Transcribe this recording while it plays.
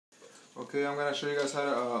Okay, I'm gonna show you guys how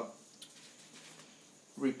to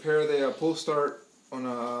repair the pull start on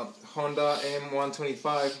a Honda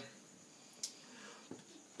M125.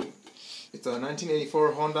 It's a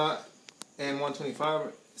 1984 Honda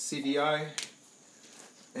M125 CDI,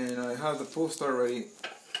 and I have the pull start ready,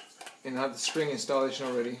 and I have the spring installation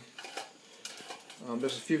already.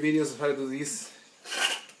 There's a few videos of how to do these.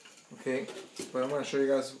 Okay, but I'm gonna show you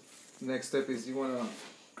guys. The next step is you wanna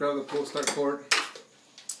grab the pull start cord.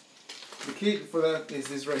 The key for that is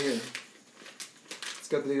this right here. It's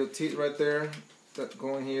got the little teeth right there that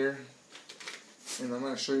go in here, and I'm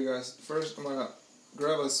going to show you guys. First, I'm going to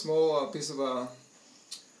grab a small piece of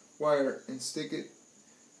wire and stick it.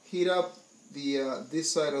 Heat up the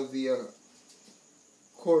this side of the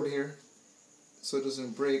cord here so it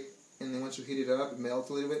doesn't break. And then once you heat it up, it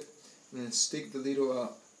melts a little bit. And then stick the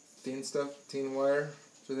little thin wire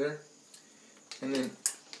to there. And then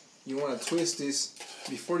you want to twist this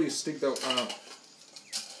before you stick the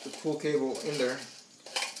pull cable in there.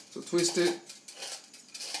 So twist it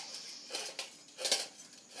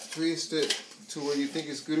to where you think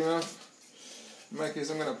it's good enough. In my case,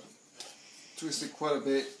 I'm going to twist it quite a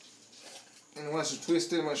bit. And once you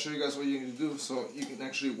twist it, I'm going to show you guys what you need to do so you can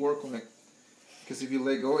actually work on it. Because if you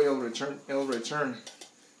let go, it'll return,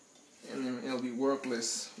 and then it'll be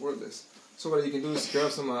worthless. So what you can do is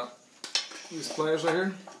grab some these pliers right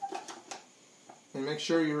here, and make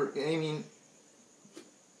sure you're aiming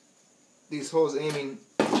these holes, aiming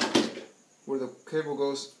where the cable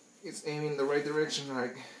goes. It's aiming the right direction,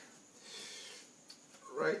 like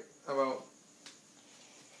right about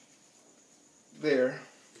there.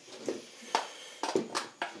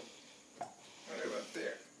 Right about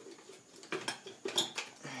there.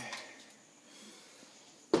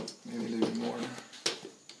 Maybe a little bit more.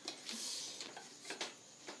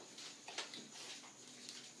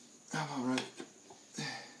 How about right?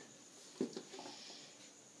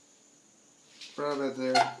 Right about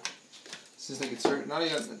there. Seems like it's hurt. Now you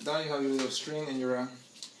have your little string, and you're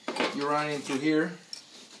running through here,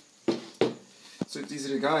 so it's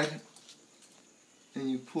easy to guide. And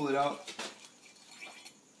you pull it out.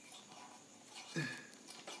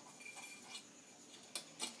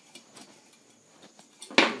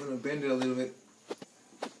 I'm gonna bend it a little bit,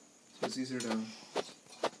 so it's easier to.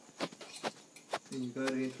 And you got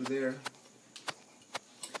it in through there.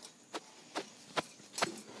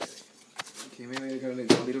 Okay, maybe I gotta let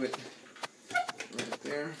go a little bit. Right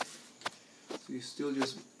there. So you still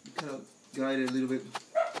just kind of guide it a little bit.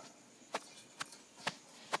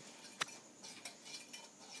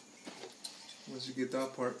 Once you get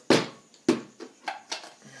that part,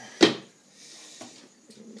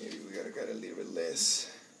 maybe we gotta guide it a little bit less.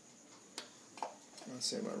 I'll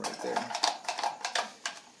say about right there.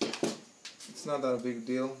 It's not that a big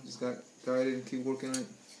deal. Just got guide it and keep working on it.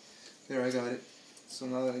 There, I got it. So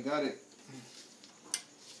now that I got it,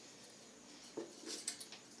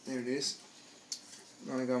 there it is.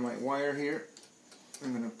 Now I got my wire here.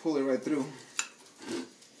 I'm gonna pull it right through.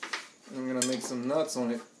 And I'm gonna make some nuts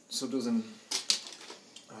on it so it doesn't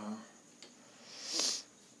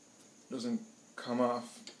come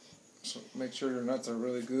off. So make sure your nuts are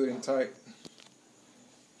really good and tight.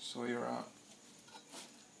 So your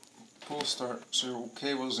pull start, so your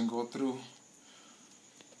cable doesn't go through.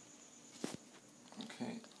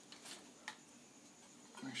 Okay.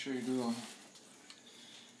 Make sure you do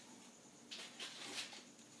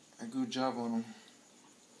a good job on them,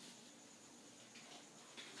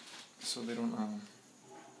 so they don't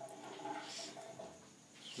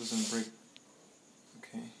doesn't break.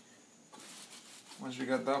 Okay. Once we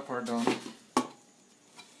got that part done,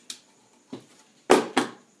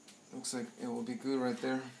 looks like it will be good right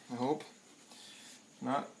there. I hope. If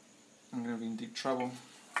not, I'm gonna be in deep trouble.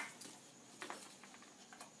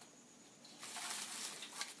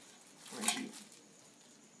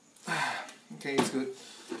 Okay, it's good.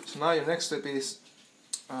 So now your next step is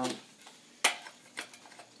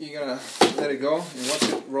you gotta let it go and watch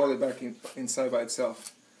it roll it back inside by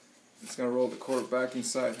itself. It's gonna roll the cord back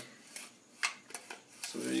inside.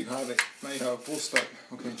 So there you have it. Now you have a full start.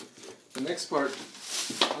 Okay. The next part,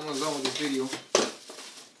 almost done with this video.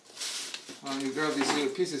 You grab these little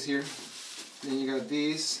pieces here. Then you got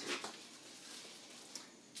these.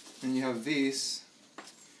 And you have these.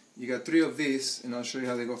 You got 3 of these, and I'll show you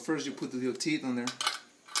how they go. First, you put the little teeth on there.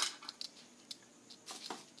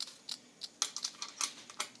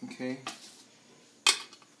 Okay.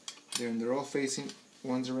 There, and they're all facing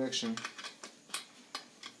one direction,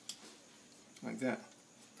 like that.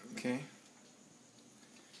 Okay.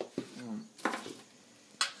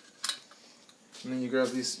 And then you grab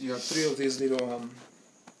these. You have 3 of these little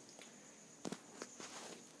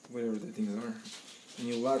whatever the things are, and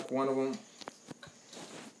you lock one of them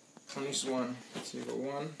on each one. So you go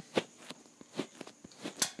one,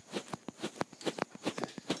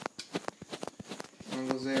 one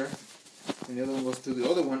goes there, and the other one goes to the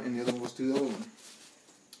other one, and the other one goes to the other one.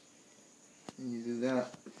 And you do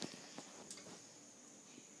that.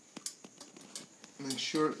 Make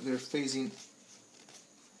sure they're facing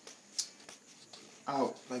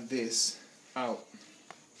out like this, out.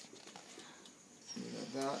 You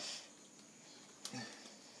got that.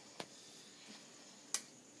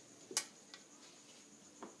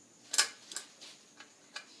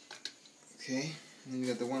 Okay, and then you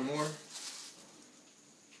got the one more.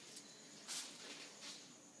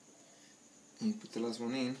 And you put the last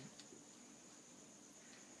one in.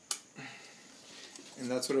 And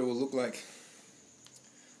that's what it will look like.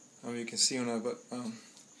 I don't know if you can see or not, but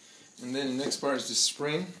and then the next part is the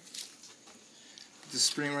spring. The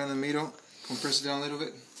spring around the middle, compress it down a little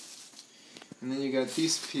bit, and then you got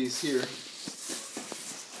this piece here.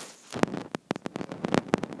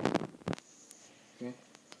 Okay.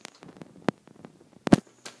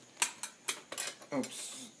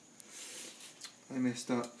 Oops. I messed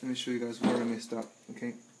up. Let me show you guys where I messed up.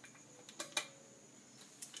 Okay.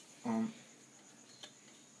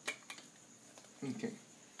 Okay.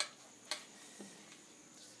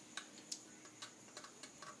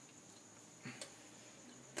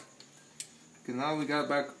 Okay, now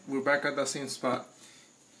we're back at that same spot.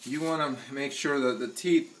 You want to make sure that the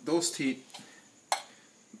teeth, those teeth,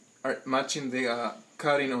 are matching the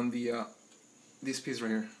cutting on the this piece right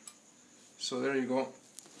here. So there you go.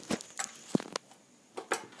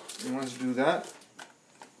 And once you do that,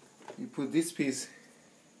 you put this piece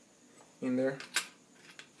in there.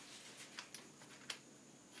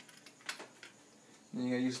 Then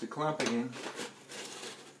you gotta use the clamp again.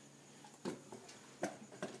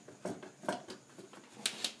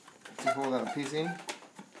 To hold that piece in.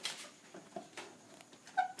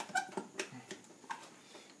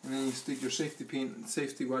 And then you stick your safety pin,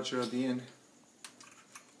 safety washer at the end.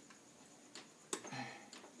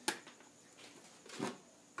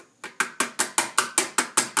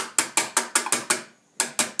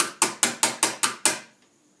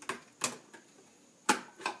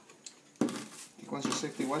 Once your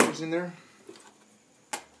safety washer's in there,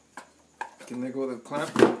 you can let go of the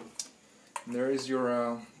clamp, and there is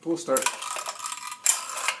your pull start.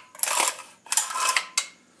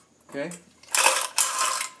 Okay,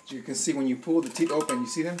 so you can see when you pull the teeth open, you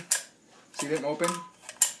see them? See them open?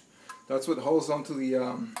 That's what holds onto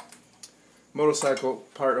the motorcycle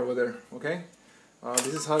part over there. Okay,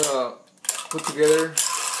 this is how to put together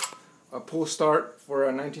a pull start for a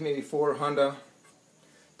 1984 Honda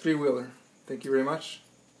 3-wheeler. Thank you very much.